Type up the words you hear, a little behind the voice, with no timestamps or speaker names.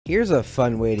Here's a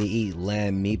fun way to eat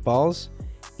lamb meatballs.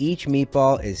 Each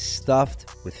meatball is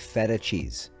stuffed with feta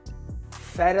cheese.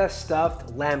 Feta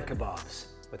Stuffed Lamb Kebabs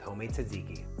with Homemade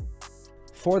Tzatziki.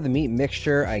 For the meat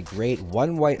mixture, I grate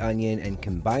 1 white onion and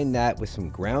combine that with some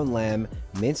ground lamb,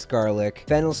 minced garlic,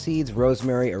 fennel seeds,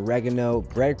 rosemary, oregano,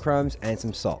 breadcrumbs, and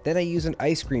some salt. Then I use an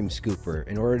ice cream scooper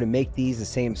in order to make these the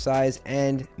same size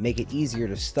and make it easier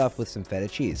to stuff with some feta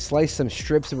cheese. Slice some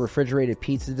strips of refrigerated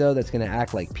pizza dough that's going to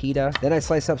act like pita. Then I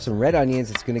slice up some red onions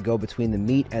that's going to go between the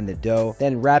meat and the dough.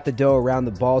 Then wrap the dough around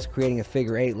the balls, creating a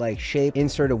figure 8-like shape.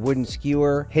 Insert a wooden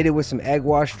skewer, hit it with some egg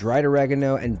wash, dried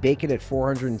oregano, and bake it at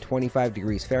 425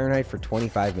 degrees Fahrenheit for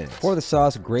 25 minutes. For the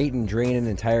sauce, grate and drain an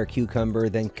entire cucumber,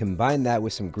 then combine that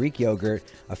with some Greek yogurt,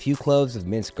 a few cloves of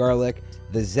minced garlic,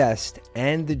 the zest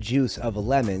and the juice of a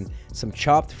lemon, some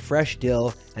chopped fresh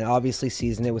dill, and obviously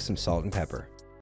season it with some salt and pepper.